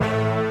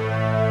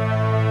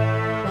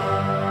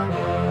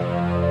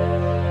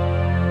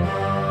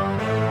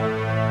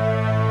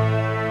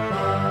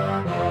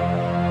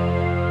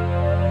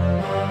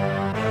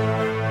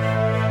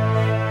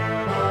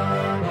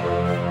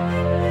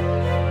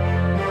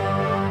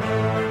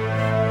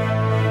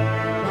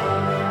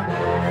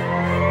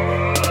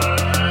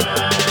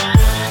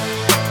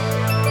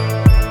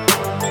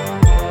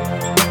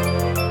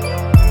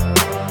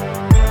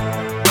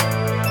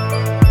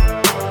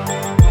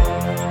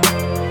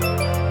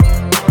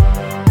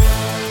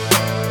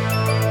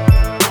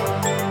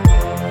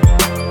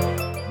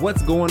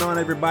What's going on,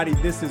 everybody?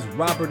 This is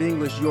Robert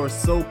English, your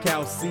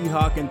SoCal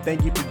Seahawk, and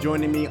thank you for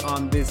joining me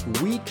on this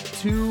Week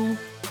 2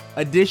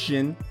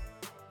 edition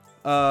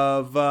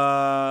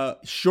of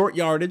Short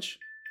Yardage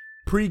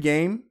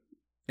pregame.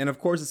 And of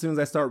course, as soon as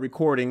I start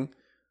recording,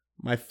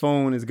 my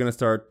phone is going to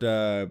start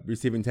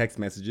receiving text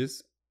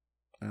messages.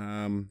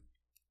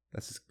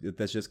 That's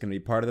just going to be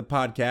part of the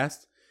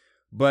podcast.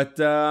 But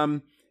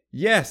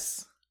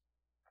yes,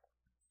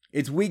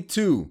 it's Week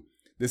 2.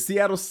 The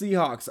Seattle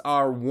Seahawks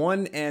are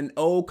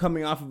 1-0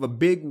 coming off of a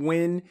big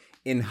win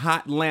in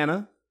hot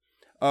Atlanta,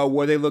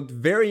 where they looked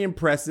very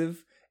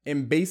impressive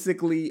in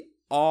basically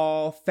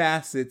all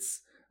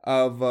facets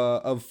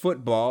of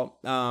football.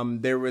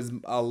 There was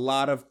a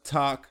lot of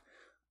talk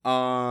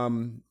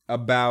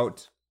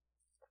about,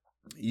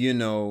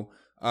 the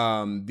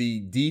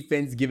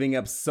defense giving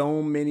up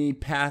so many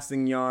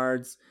passing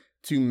yards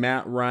to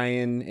Matt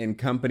Ryan and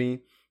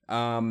company.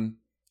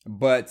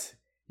 But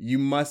you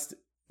must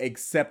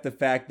accept the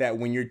fact that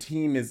when your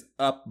team is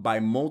up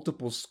by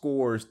multiple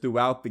scores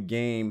throughout the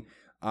game,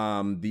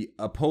 the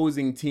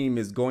opposing team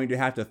is going to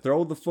have to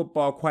throw the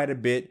football quite a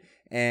bit,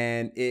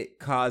 and it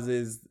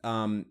causes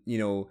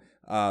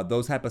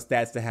those type of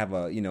stats to have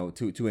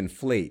to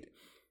inflate.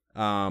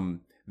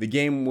 The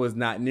game was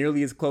not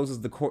nearly as close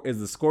as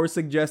the score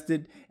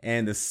suggested,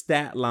 and the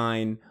stat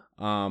line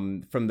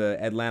from the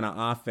Atlanta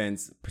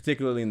offense,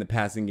 particularly in the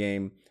passing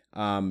game,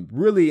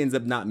 really ends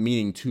up not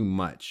meaning too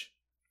much.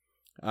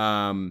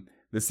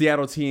 The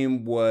Seattle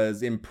team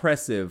was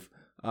impressive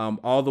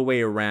all the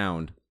way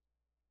around.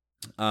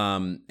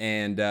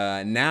 And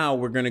now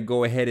we're going to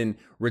go ahead and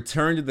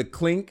return to the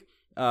clink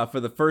for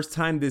the first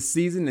time this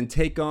season and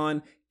take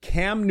on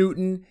Cam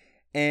Newton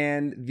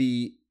and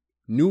the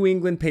New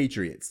England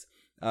Patriots.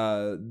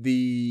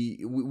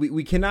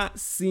 We cannot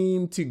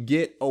seem to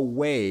get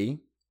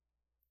away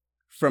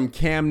from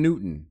Cam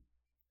Newton.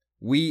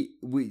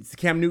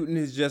 Cam Newton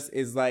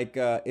is like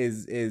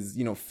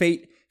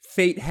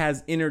fate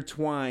has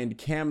intertwined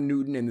Cam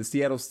Newton and the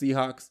Seattle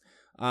Seahawks.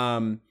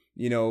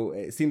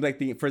 It seems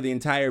like for the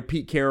entire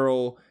Pete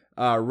Carroll,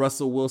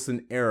 Russell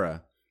Wilson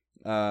era,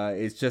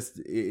 it's just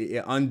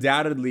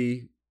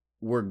undoubtedly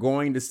we're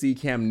going to see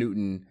Cam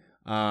Newton.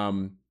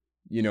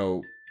 It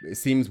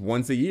seems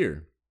once a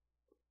year.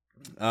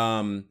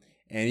 And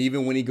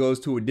even when he goes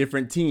to a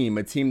different team,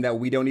 a team that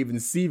we don't even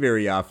see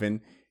very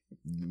often,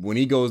 when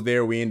he goes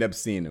there, we end up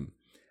seeing him.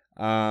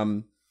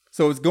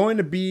 So it's going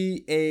to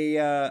be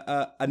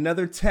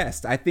another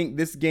test. I think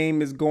this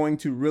game is going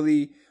to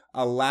really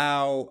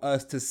allow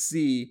us to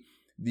see,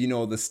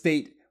 the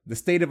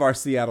state of our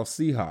Seattle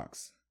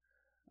Seahawks.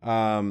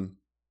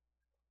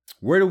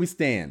 Where do we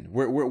stand?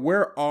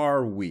 Where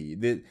are we?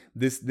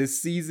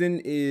 This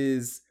season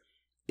is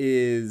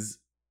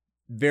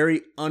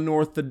very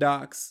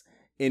unorthodox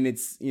in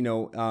its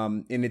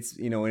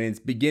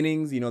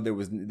beginnings. There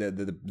was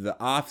the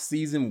off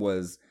season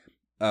was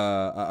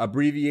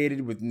abbreviated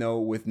with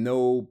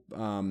no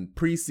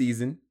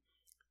preseason.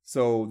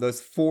 So those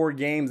 4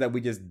 games that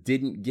we just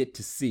didn't get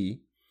to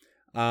see.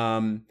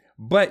 But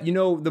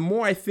the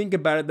more I think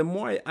about it, the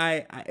more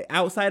I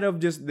outside of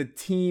just the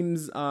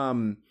team's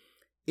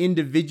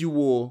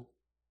individual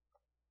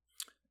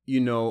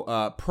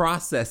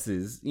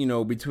processes,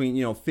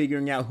 between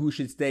figuring out who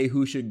should stay,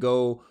 who should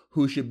go,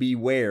 who should be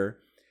where.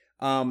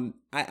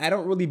 I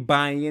don't really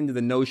buy into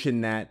the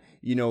notion that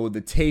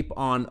the tape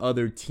on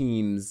other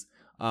teams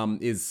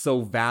is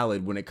so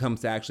valid when it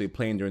comes to actually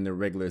playing during the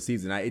regular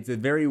season. It's a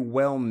very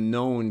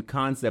well-known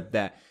concept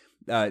that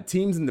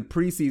teams in the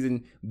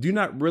preseason do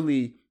not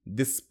really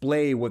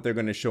display what they're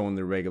going to show in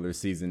the regular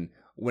season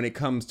when it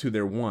comes to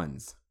their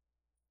ones.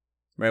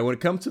 Right? When it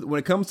comes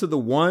to the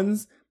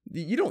ones,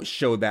 you don't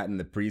show that in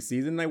the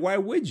preseason. Like, why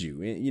would you?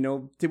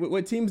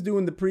 What teams do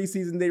in the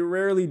preseason, they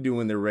rarely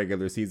do in their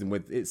regular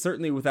season.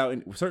 Certainly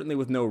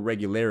with no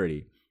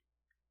regularity.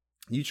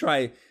 You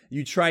try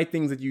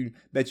things that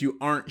you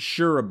aren't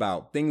sure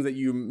about, things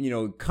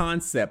that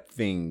concept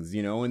things,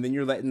 and then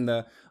you're letting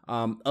the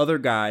other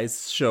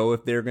guys show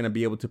if they're going to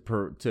be able to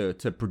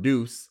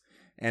produce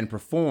and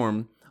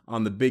perform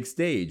on the big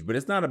stage. But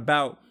it's not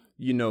about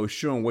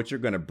showing what you're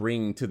going to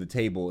bring to the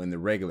table in the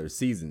regular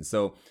season.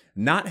 So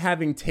not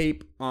having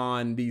tape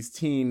on these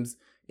teams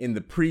in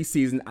the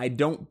preseason, I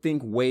don't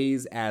think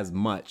weighs as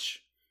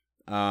much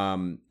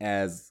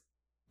as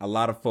a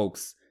lot of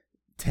folks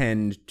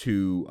tend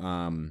to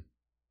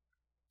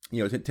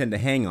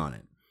hang on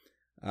it.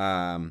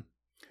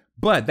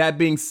 But that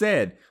being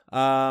said,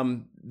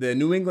 the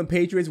New England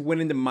Patriots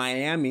went into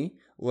Miami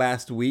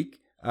last week.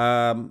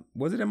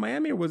 Was it in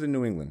Miami or was it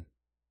New England?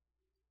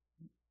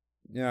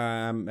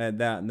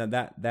 That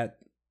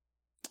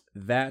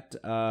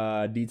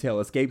detail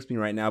escapes me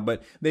right now,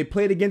 but they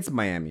played against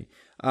Miami.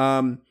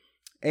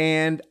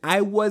 And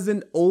I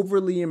wasn't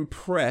overly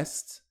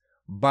impressed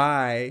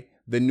by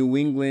the New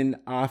England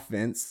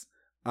offense.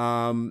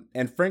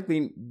 And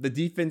frankly, the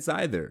defense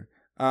either.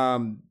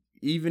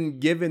 Even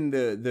given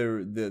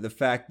the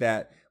fact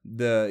that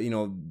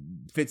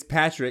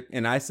Fitzpatrick,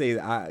 and I say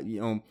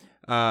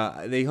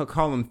they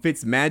call him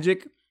Fitz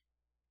Magic.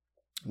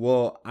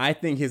 Well, I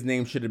think his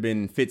name should have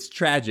been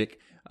Fitztragic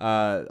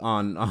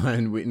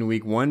in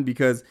week one,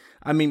 because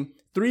I mean,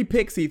 3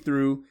 picks he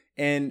threw,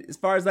 and as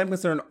far as I'm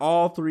concerned,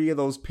 all 3 of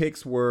those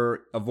picks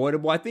were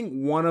avoidable. I think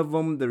one of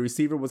them, the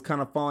receiver was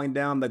kind of falling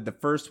down, like the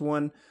first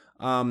one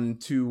to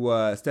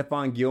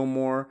Stephon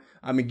Gilmore.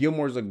 I mean,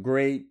 Gilmore's a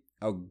great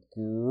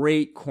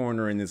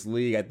corner in this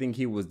league. I think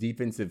he was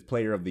Defensive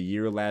Player of the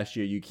Year last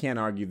year. You can't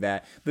argue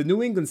that. The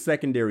New England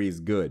secondary is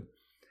good.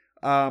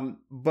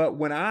 But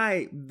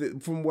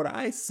from what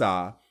I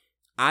saw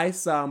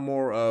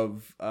more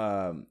of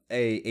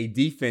a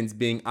defense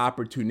being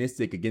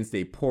opportunistic against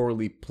a poor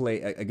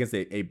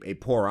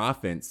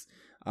offense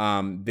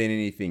than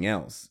anything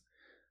else.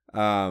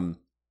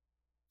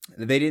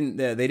 They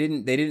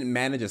didn't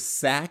manage a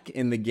sack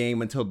in the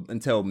game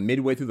until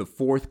midway through the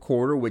fourth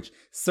quarter, which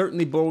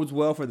certainly bodes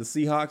well for the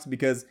Seahawks,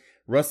 because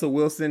Russell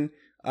Wilson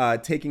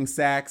taking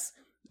sacks,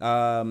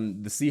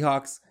 the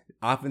Seahawks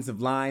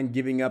offensive line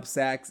giving up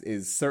sacks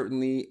is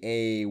certainly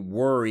a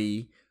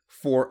worry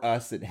for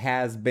us. It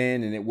has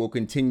been, and it will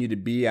continue to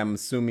be, I'm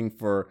assuming,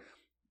 for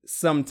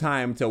some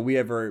time till we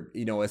ever,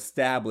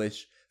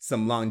 establish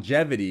some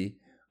longevity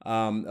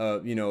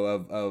of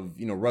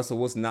Russell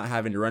Wilson not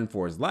having to run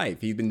for his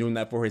life. He's been doing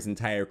that for his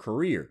entire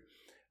career.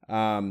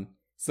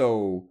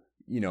 So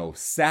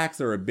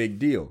sacks are a big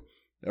deal.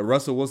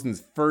 Russell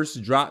Wilson's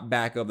first drop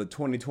back of the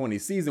 2020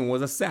 season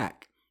was a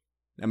sack.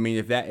 I mean,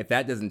 if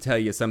that doesn't tell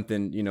you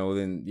something,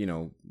 then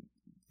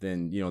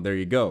there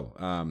you go.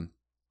 Let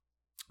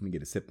me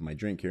get a sip of my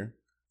drink here.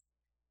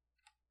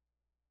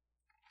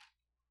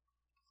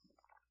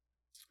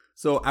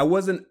 So I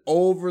wasn't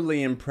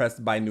overly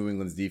impressed by New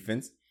England's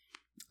defense.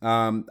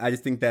 I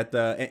just think that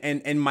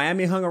and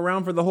Miami hung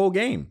around for the whole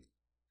game.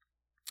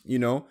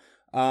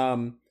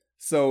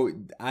 So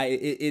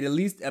it at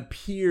least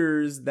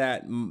appears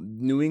that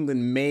New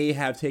England may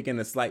have taken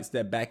a slight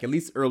step back, at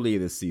least early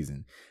this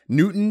season.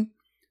 Newton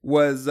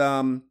was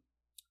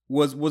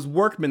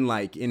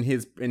workmanlike in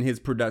his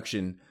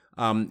production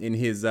in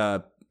his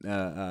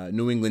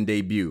New England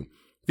debut.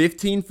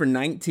 15 for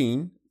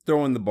 19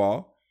 throwing the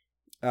ball,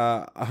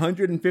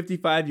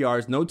 155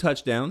 yards, no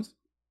touchdowns,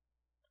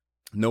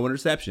 no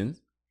interceptions.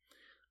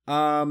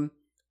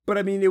 But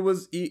I mean, it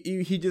was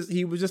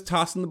he was just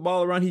tossing the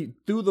ball around. He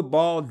threw the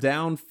ball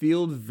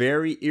downfield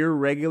very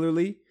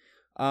irregularly.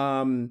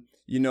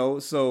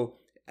 So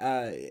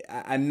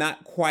I'm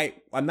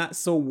not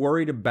so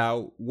worried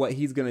about what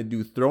he's going to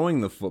do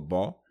throwing the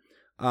football.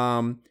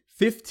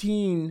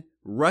 15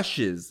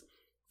 rushes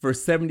for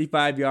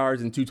 75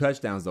 yards and 2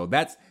 touchdowns, though.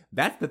 That's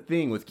the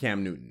thing with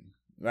Cam Newton,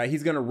 right?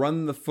 He's going to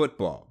run the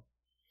football.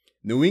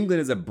 New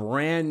England is a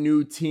brand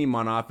new team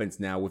on offense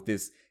now with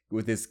this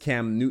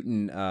Cam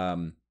Newton,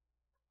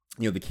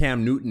 the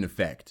Cam Newton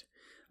effect.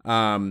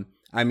 I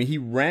mean, he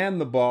ran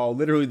the ball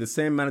literally the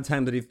same amount of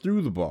time that he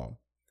threw the ball.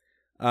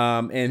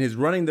 And his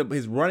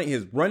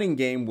running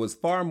game was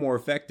far more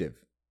effective.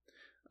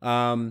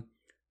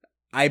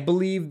 I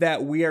believe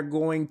that we are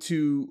going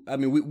to. I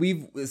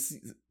mean,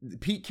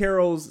 Pete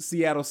Carroll's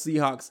Seattle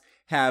Seahawks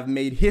have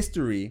made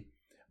history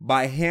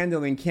by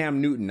handling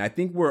Cam Newton. I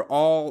think we're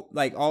all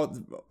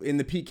in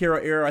the Pete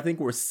Carroll era. I think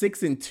we're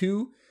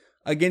 6-2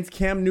 against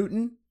Cam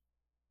Newton.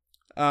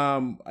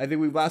 I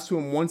think we've lost to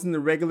him once in the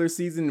regular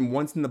season and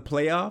once in the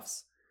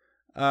playoffs.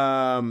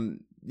 But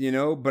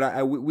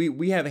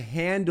we have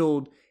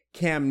handled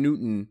Cam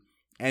Newton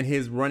and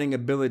his running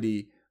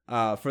ability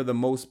for the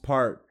most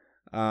part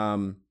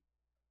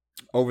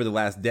over the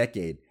last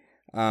decade.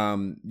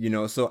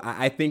 So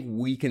I think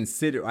we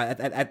consider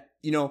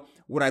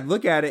what I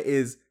look at it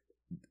is,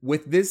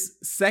 with this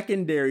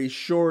secondary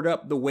shored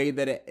up the way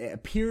that it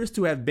appears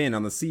to have been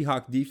on the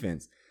Seahawks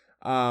defense.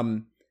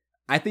 I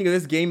think if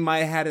this game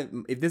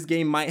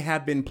might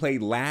have been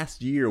played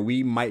last year,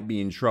 we might be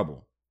in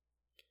trouble.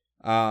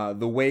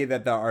 The way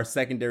that our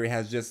secondary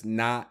has just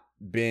not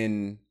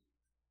been,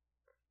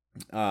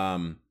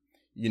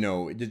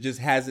 it just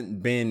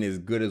hasn't been as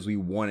good as we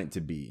want it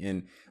to be.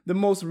 And the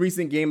most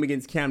recent game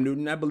against Cam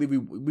Newton, I believe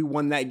we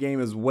won that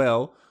game as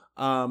well.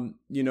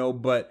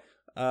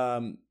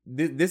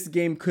 This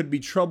game could be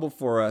trouble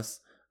for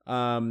us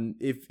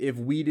if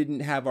we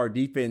didn't have our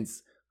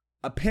defense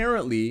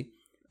apparently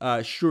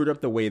shored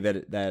up the way that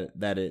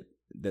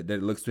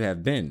it looks to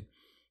have been.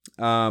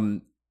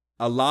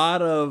 A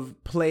lot of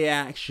play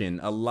action,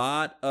 a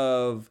lot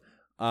of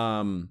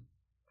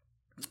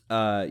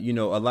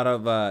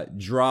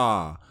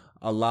draw,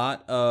 a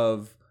lot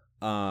of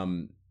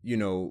it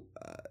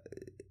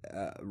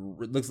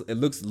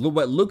looks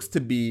what looks to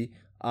be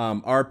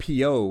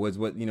RPO was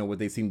what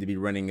they seem to be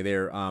running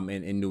there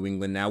in New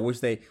England now,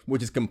 which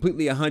is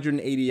completely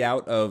 180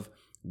 out of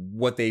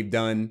what they've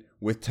done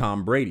with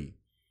Tom Brady.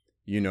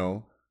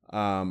 Run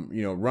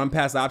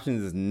pass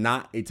options is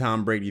not a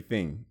Tom Brady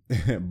thing,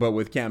 but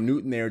with Cam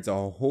Newton there, it's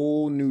a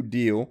whole new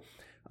deal.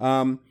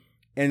 And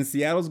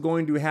Seattle's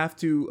going to have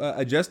to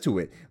adjust to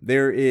it.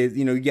 There is,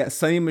 you got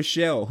Sonny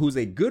Michel, who's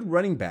a good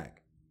running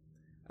back.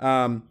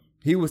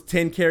 He was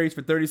 10 carries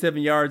for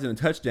 37 yards and a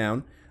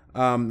touchdown.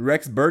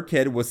 Rex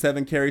Burkhead was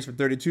 7 carries for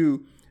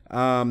 32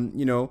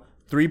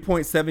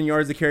 3.7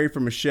 yards a carry for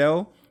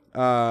Michelle,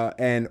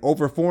 and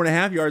over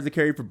 4.5 yards a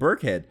carry for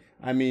Burkhead.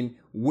 I mean,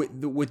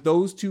 with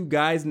those two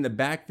guys in the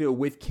backfield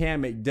with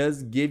Cam, it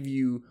does give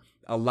you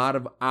a lot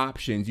of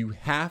options. You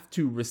have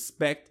to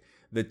respect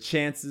the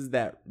chances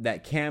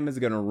that Cam is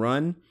going to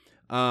run.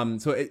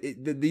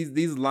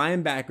 These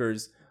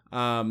linebackers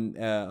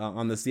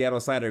on the Seattle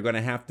side are going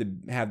to have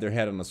their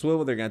head on a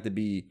swivel. They're going to have to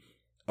be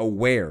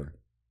aware.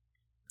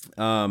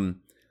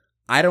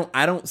 I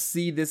don't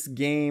see this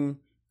game,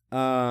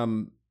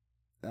 being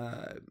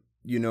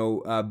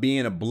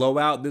a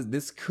blowout.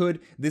 This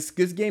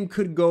game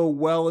could go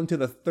well into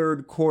the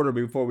third quarter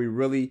before we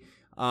really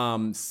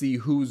see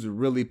who's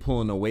really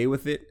pulling away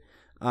with it.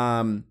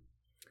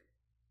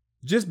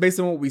 Just based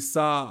on what we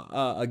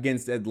saw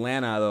against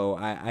Atlanta, though,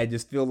 I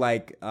just feel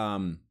like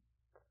the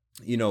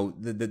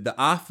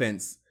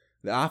offense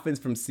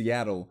from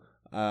Seattle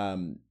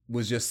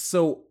was just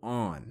so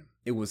on.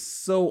 It was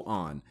so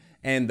on,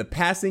 and the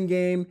passing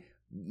game,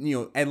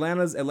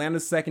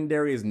 Atlanta's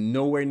secondary is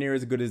nowhere near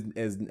as good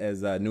as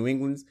New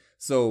England's.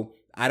 So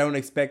I don't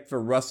expect for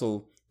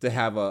Russell to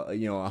have a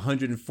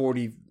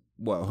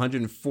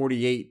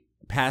 148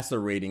 passer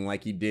rating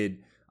like he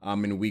did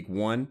in week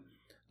 1.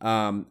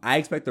 I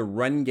expect the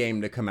run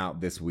game to come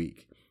out this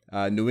week.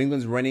 New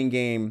England's running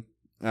game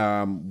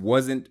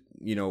wasn't,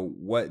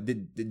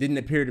 didn't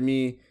appear to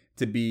me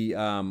to be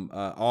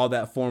all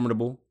that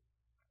formidable.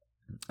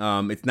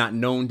 It's not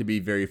known to be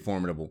very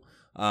formidable.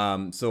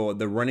 So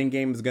the running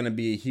game is going to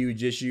be a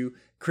huge issue.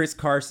 Chris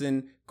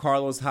Carson,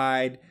 Carlos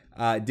Hyde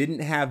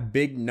didn't have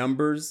big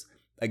numbers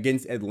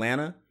against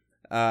Atlanta,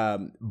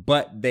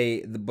 but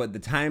the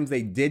times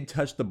they did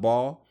touch the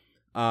ball,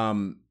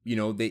 the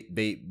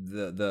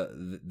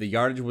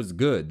yardage was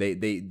good.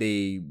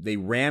 They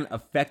ran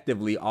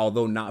effectively,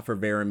 although not for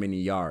very many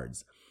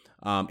yards.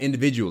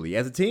 Individually,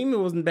 as a team, it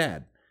wasn't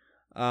bad.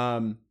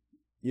 So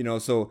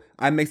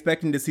I'm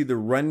expecting to see the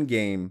run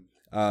game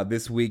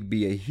this week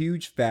be a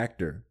huge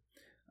factor.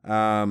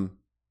 And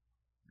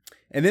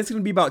then it's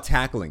going to be about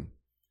tackling.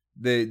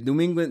 The New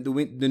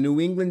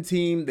England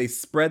team, they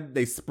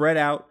spread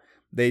out.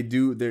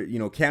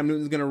 Cam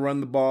Newton's going to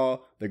run the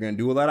ball. They're going to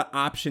do a lot of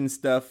option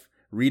stuff,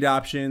 read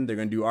option. They're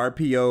going to do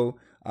RPO,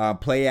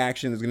 play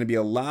action. There's going to be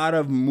a lot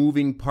of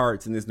moving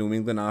parts in this New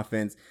England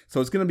offense.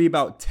 So it's going to be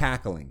about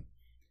tackling.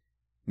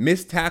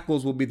 Missed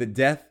tackles will be the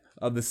death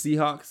of the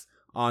Seahawks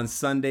on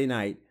Sunday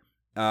night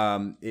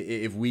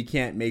if we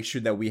can't make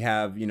sure that we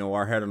have,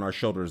 our head on our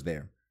shoulders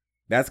there.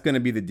 That's going to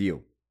be the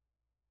deal.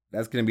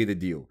 I'm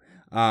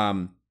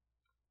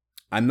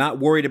not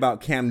worried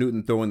about Cam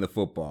Newton throwing the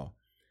football.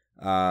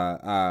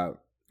 Ryan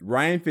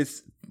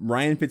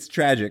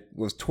Fitztragic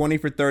was 20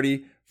 for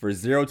 30 for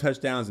 0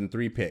 touchdowns and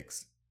 3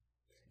 picks.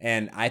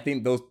 And I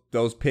think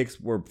those picks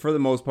were, for the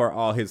most part,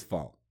 all his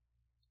fault.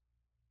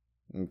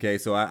 Okay,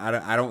 so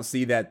I don't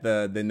see that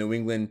the New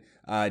England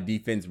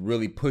defense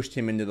really pushed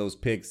him into those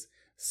picks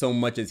so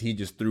much as he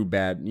just threw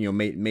bad,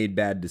 made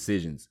bad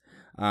decisions.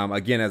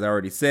 Again, as I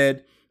already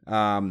said,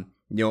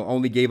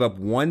 only gave up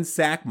 1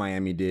 sack,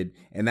 Miami did,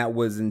 and that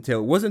wasn't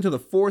until the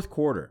fourth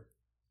quarter.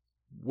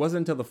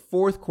 Wasn't until the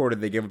fourth quarter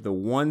they gave up the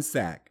 1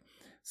 sack.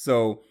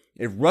 So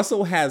if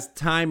Russell has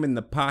time in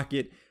the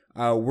pocket,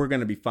 we're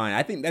gonna be fine.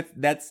 I think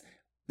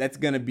that's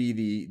gonna be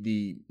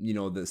the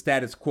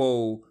status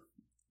quo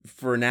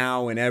for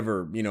now and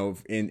ever,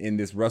 in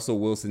this Russell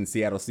Wilson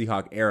Seattle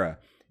Seahawks era.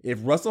 If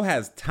Russell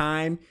has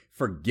time,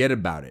 forget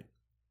about it.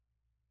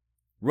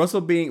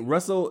 Russell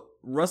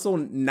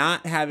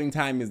not having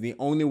time is the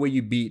only way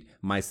you beat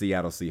my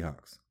Seattle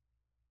Seahawks.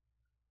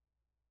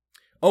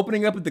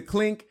 Opening up at the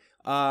Clink,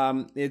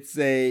 it's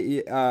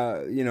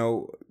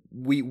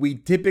we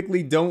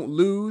typically don't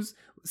lose.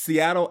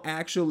 Seattle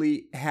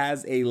actually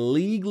has a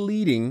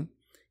league-leading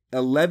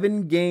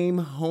 11-game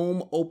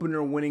home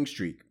opener winning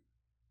streak.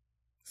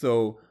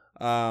 So,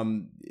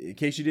 in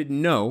case you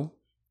didn't know,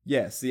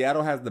 yes,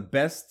 Seattle has the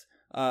best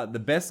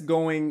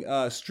going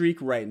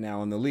streak right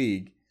now in the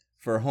league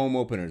for home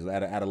openers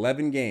at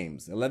 11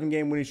 games,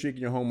 11-game winning streak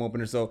in your home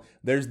opener. So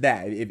there's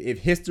that. If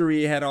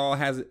history at all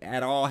has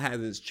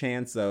its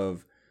chance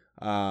of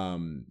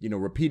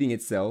repeating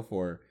itself,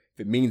 or if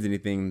it means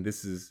anything,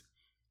 this is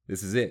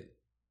it.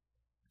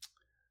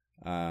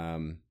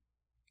 But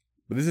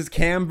this is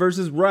Cam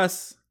versus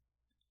Russ.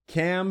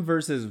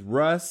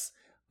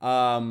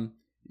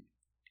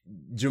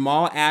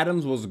 Jamal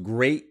Adams was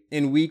great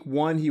in week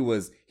 1. He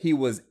was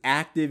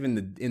active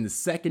in the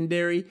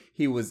secondary.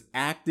 He was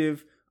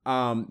active,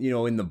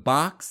 in the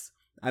box.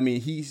 I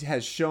mean, he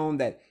has shown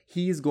that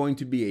he is going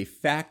to be a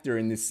factor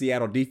in the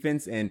Seattle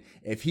defense. And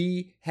if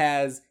he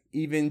has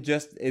even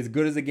just as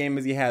good as a game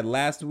as he had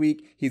last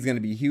week, he's going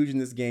to be huge in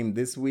this game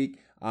this week.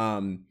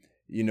 Cam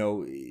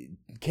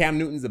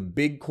Newton's a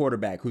big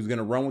quarterback who's going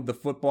to run with the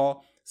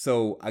football.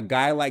 So a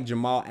guy like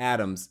Jamal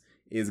Adams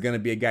is going to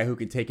be a guy who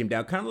can take him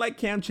down, kind of like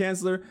Cam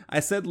Chancellor. I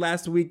said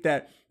last week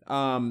that,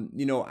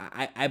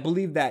 I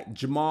believe that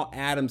Jamal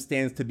Adams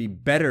stands to be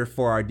better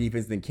for our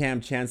defense than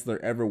Cam Chancellor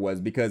ever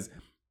was, because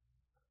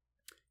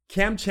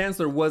Cam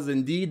Chancellor was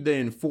indeed the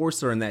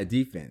enforcer in that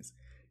defense.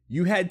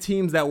 You had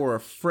teams that were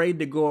afraid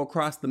to go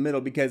across the middle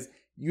because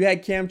you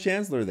had Cam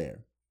Chancellor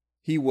there.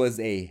 He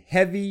was a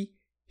heavy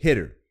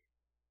hitter.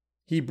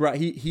 He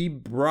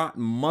brought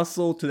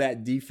muscle to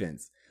that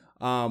defense.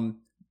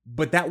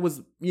 But that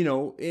was,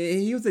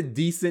 he was a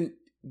decent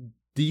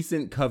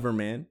cover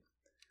man.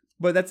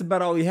 But that's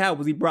about all he had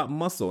was he brought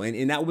muscle.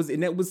 And that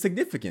was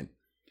significant.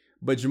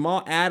 But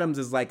Jamal Adams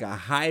is like a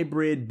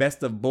hybrid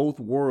best of both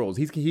worlds.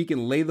 He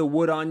can lay the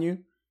wood on you,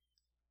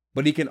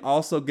 but he can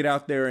also get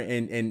out there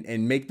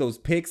and make those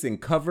picks and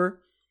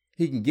cover.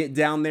 He can get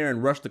down there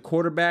and rush the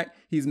quarterback.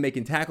 He's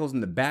making tackles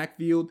in the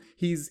backfield.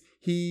 He's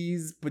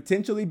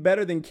potentially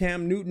better than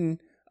Cam Newton,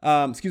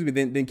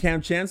 than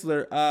Cam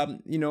Chancellor,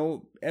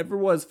 ever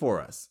was for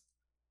us.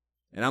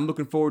 And I'm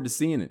looking forward to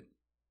seeing it.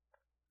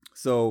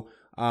 So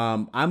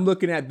I'm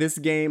looking at this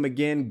game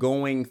again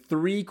going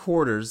 3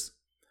 quarters.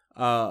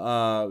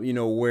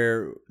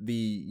 Where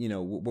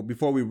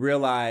before we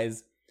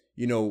realize,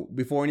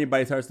 before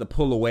anybody starts to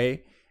pull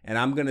away, and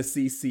I'm going to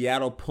see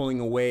Seattle pulling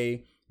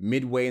away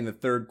midway in the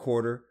third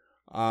quarter.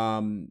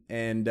 I'm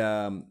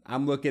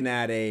looking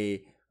at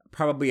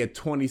probably a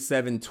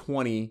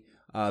 27-20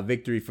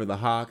 victory for the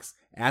Hawks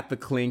at the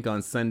Clink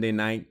on Sunday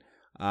night.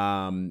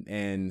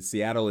 And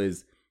Seattle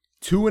is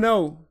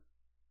 2-0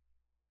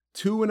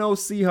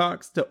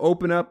 Seahawks to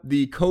open up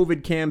the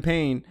COVID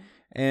campaign.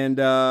 And,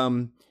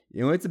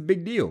 it's a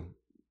big deal.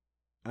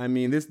 I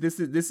mean, this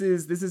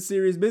is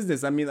serious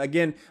business. I mean,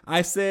 again,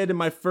 I said in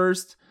my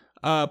first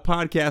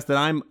podcast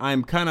that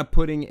I'm kind of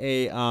putting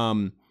a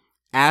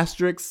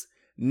asterisk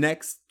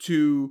next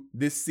to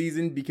this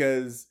season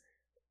because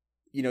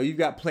you've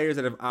got players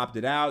that have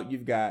opted out.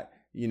 You've got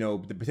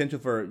the potential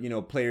for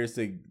players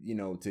to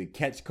to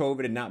catch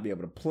COVID and not be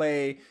able to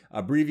play.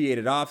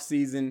 Abbreviated off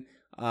season.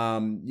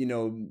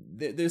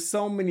 There's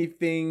so many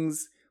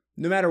things.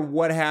 No matter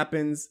what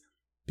happens,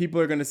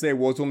 people are going to say,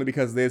 well, it's only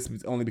because of this,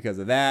 it's only because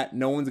of that.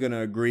 No one's going to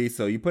agree.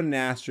 So you put an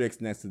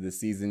asterisk next to this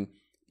season.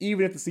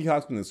 Even if the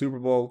Seahawks win the Super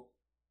Bowl,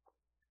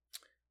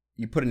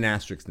 you put an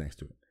asterisk next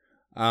to it.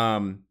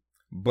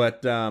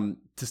 But to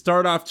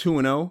start off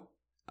 2-0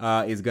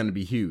 is going to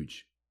be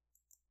huge.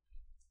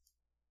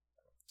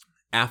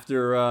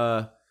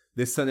 After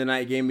this Sunday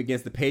night game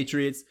against the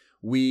Patriots,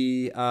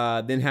 we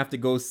then have to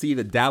go see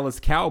the Dallas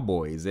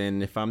Cowboys.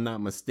 And if I'm not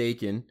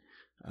mistaken,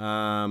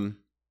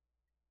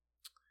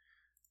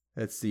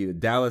 let's see, the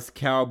Dallas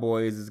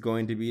Cowboys is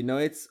going to be,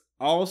 it's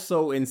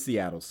also in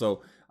Seattle.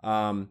 So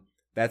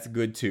that's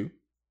good too,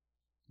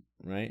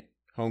 right?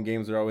 Home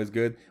games are always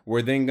good.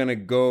 We're then going to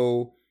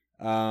go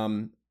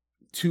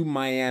to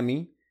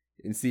Miami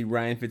and see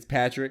Ryan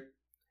Fitzpatrick.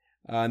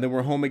 And then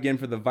we're home again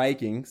for the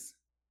Vikings.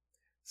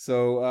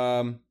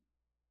 So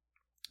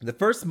the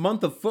first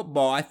month of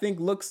football, I think,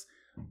 looks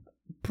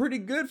pretty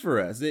good for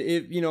us.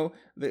 If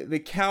the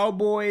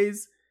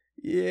Cowboys,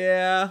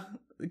 the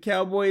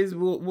Cowboys,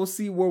 we'll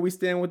see where we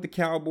stand with the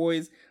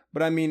Cowboys.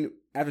 But I mean,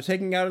 after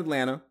taking out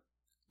Atlanta,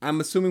 I'm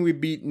assuming we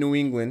beat New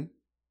England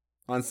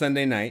on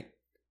Sunday night.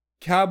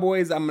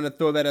 Cowboys, I'm going to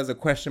throw that as a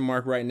question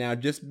mark right now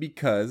just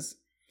because.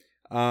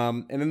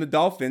 And then the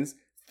Dolphins,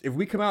 if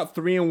we come out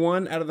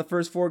 3-1 out of the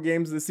first 4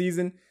 games of the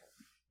season,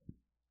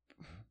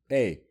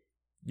 hey,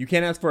 you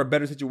can't ask for a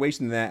better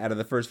situation than that out of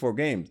the first 4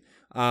 games.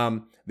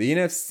 The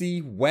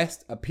NFC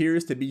West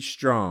appears to be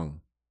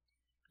strong.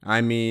 I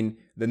mean,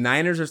 the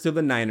Niners are still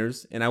the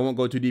Niners, and I won't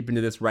go too deep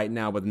into this right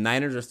now, but the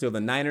Niners are still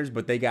the Niners,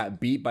 but they got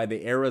beat by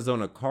the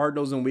Arizona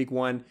Cardinals in week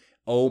 1.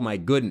 Oh my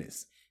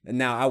goodness. And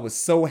now I was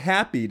so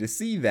happy to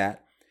see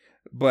that,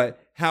 but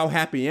how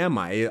happy am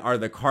I? Are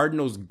the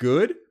Cardinals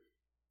good,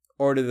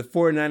 or do the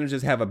 49ers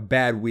just have a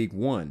bad week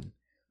 1?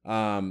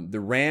 The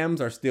Rams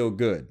are still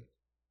good.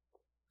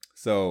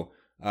 So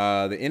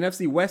the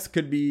NFC West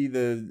could be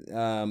the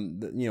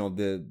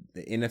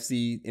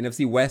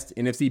NFC West,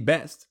 NFC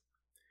best.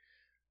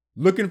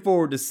 Looking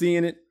forward to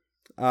seeing it.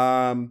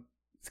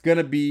 It's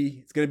gonna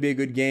be a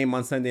good game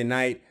on Sunday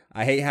night.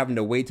 I hate having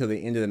to wait till the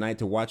end of the night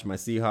to watch my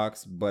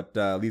Seahawks, but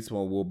at least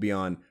we'll be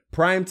on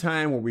prime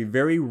time where we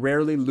very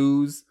rarely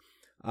lose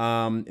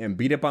and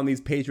beat up on these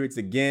Patriots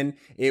again.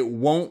 It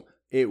won't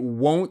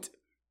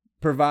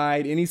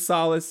provide any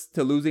solace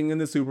to losing in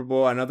the Super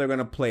Bowl. I know they're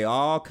gonna play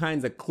all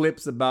kinds of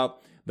clips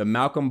about the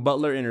Malcolm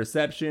Butler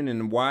interception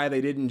and why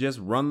they didn't just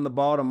run the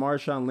ball to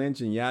Marshawn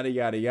Lynch and yada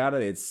yada yada.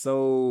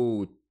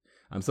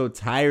 I'm so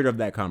tired of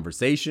that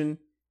conversation.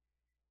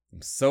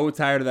 I'm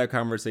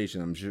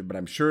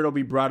sure it'll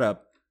be brought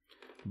up.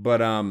 But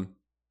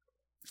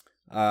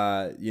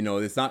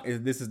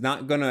this is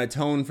not gonna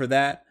atone for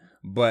that.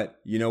 But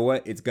you know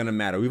what? It's gonna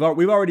matter. We've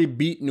already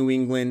beat New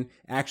England,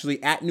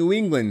 actually at New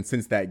England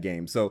since that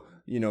game. So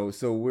we've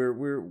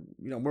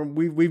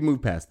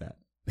moved past that.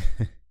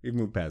 We've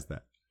moved past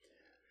that.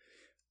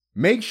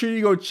 Make sure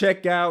you go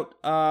check out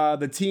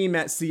the team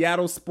at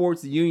Seattle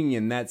Sports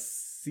Union.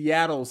 That's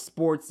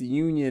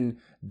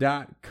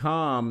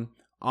SeattleSportsUnion.com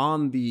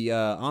on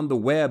the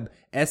web.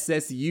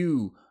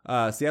 SSU,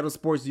 Seattle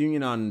Sports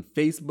Union on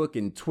Facebook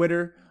and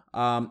Twitter.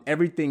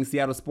 Everything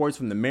Seattle sports,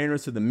 from the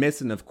Mariners to the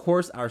Mist, and of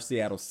course our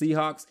Seattle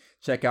Seahawks.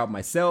 Check out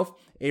myself,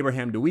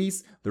 Abraham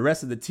Deweese, the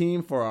rest of the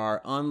team for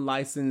our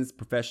unlicensed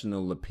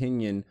professional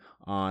opinion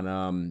on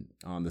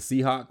the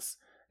Seahawks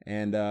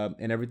and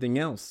everything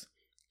else.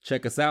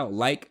 Check us out.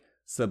 Like,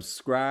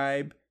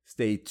 subscribe,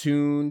 stay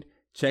tuned.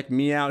 Check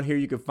me out here.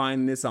 You can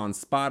find this on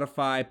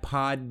Spotify,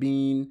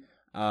 Podbean,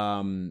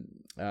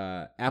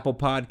 Apple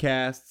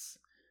Podcasts.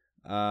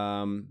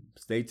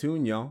 Stay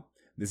tuned, y'all.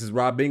 This is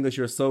Rob English,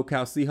 your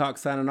SoCal Seahawks,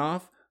 signing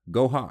off.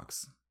 Go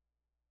Hawks.